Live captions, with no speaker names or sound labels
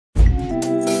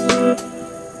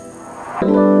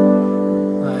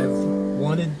I've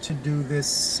wanted to do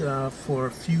this for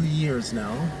a few years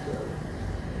now,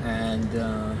 and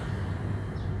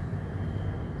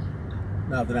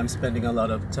now that I'm spending a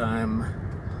lot of time,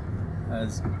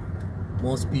 as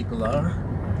most people are,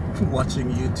 watching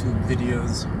YouTube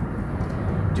videos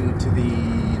due to the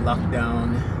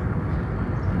lockdown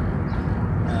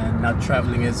and not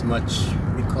traveling as much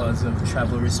because of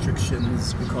travel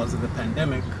restrictions because of the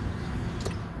pandemic,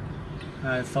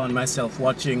 I found myself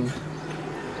watching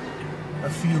a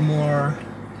few more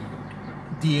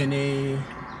DNA,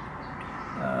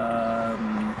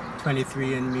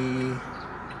 23andMe,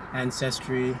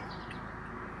 Ancestry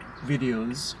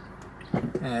videos,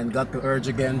 and got the urge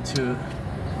again to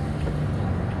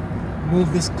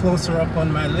move this closer up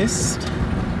on my list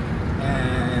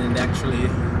and actually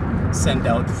send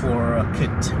out for a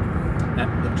kit.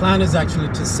 The plan is actually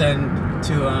to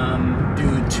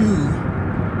do 2,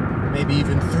 maybe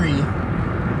even 3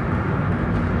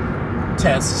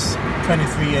 tests: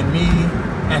 23andMe,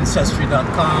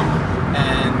 Ancestry.com,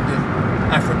 and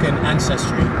African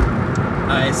Ancestry.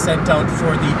 I sent out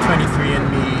for the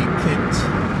 23andMe kit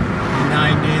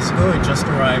 9 days ago. It just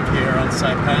arrived here on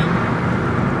Saipan,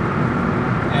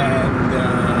 and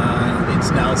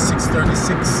it's now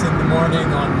 6:36 in the morning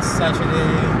on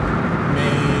Saturday,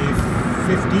 May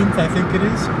 15th, I think it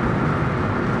is,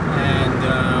 and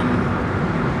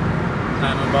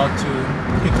I'm about to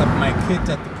pick up my kit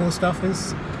at the post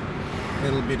office. A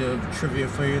little bit of trivia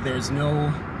for you: there's no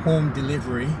home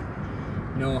delivery,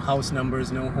 no house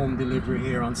numbers, no home delivery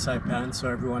here on Saipan, so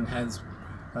everyone has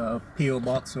a PO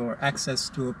box or access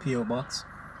to a PO box.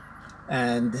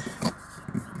 And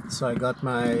so I got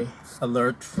my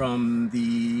alert from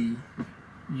the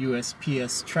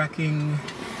USPS tracking,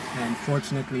 and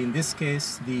fortunately in this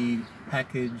case the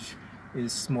package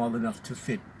is small enough to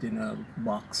fit in a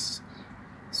box.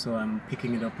 So I'm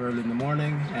picking it up early in the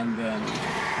morning, and then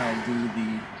I'll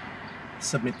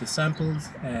submit the samples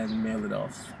and mail it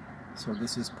off. So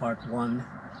this is part 1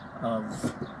 of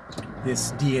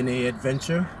this DNA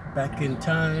adventure, back in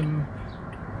time,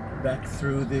 back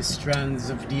through the strands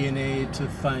of DNA to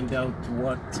find out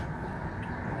what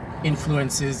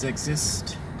influences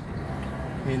exist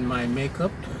in my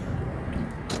makeup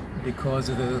because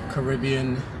of the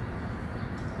Caribbean,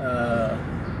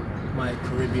 my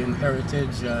Caribbean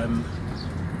heritage. I'm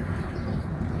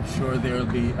sure there'll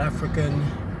be African,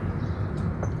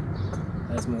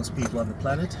 as most people on the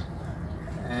planet,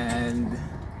 and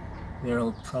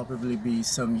there'll probably be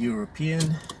some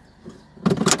European,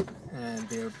 and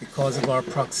because of our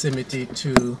proximity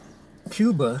to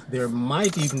Cuba, there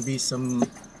might even be some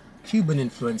Cuban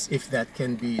influence, if that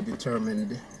can be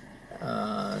determined,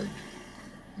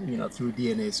 through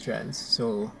DNA strands.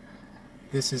 So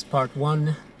this is part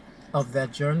 1 of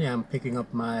that journey. I'm picking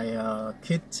up my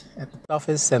kit at the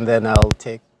office, and then I'll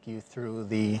take you through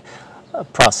the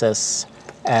process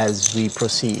as we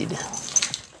proceed.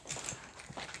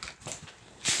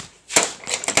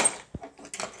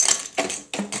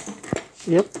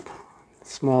 Yep,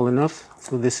 small enough.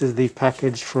 So this is the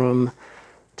package from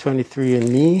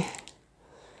 23andMe.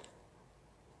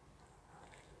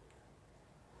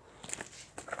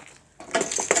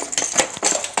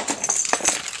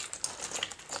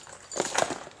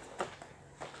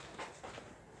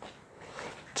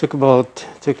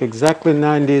 Took exactly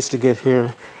 9 days to get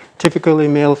here. Typically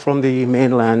mail from the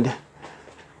mainland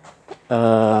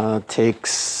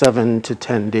takes 7 to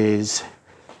 10 days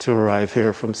to arrive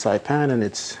here from Saipan, and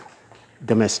it's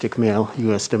domestic mail,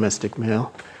 US domestic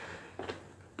mail,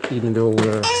 even though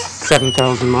we're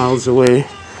 7,000 miles away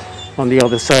on the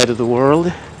other side of the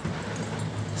world.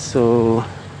 So,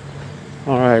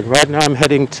 all right, right now I'm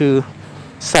heading to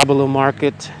Sabalo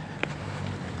Market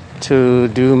to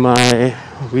do my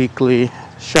weekly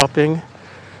shopping,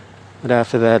 but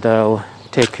after that I'll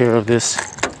take care of this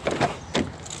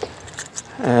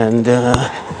and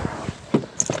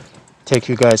take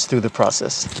you guys through the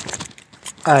process.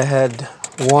 I had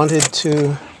wanted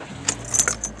to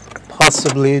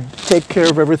possibly take care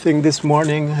of everything this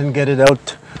morning and get it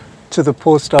out to the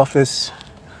post office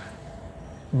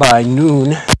by noon.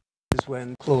 This is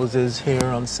when it closes here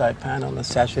on Saipan on a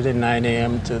Saturday, 9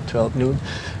 a.m. to 12 noon.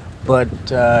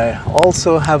 But I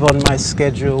also have on my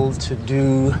schedule to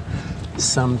do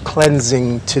some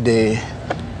cleansing today.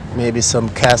 Maybe some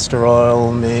castor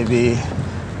oil, maybe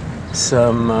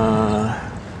some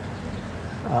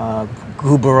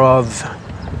Gubarov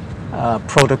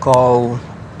protocol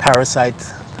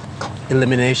parasite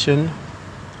elimination.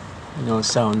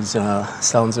 Sounds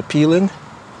appealing.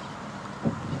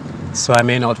 So I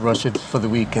may not rush it for the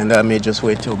weekend. I may just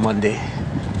wait till Monday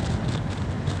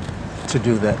to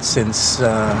do that, since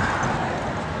I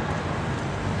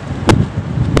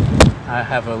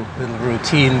have a little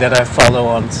routine that I follow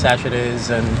on Saturdays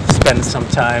and spend some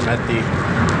time at the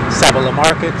Sabala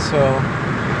market, so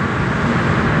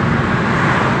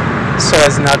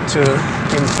as not to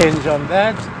impinge on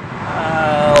that,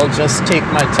 I'll just take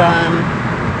my time.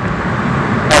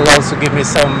 That'll also give me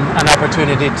an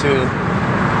opportunity to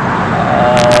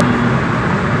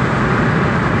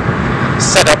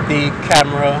set up the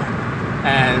camera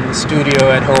and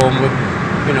studio at home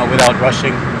without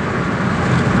rushing.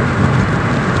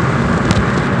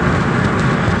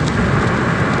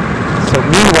 So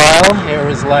meanwhile, here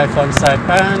is life on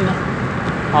Saipan,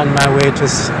 on my way to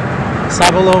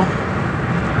Sabalo.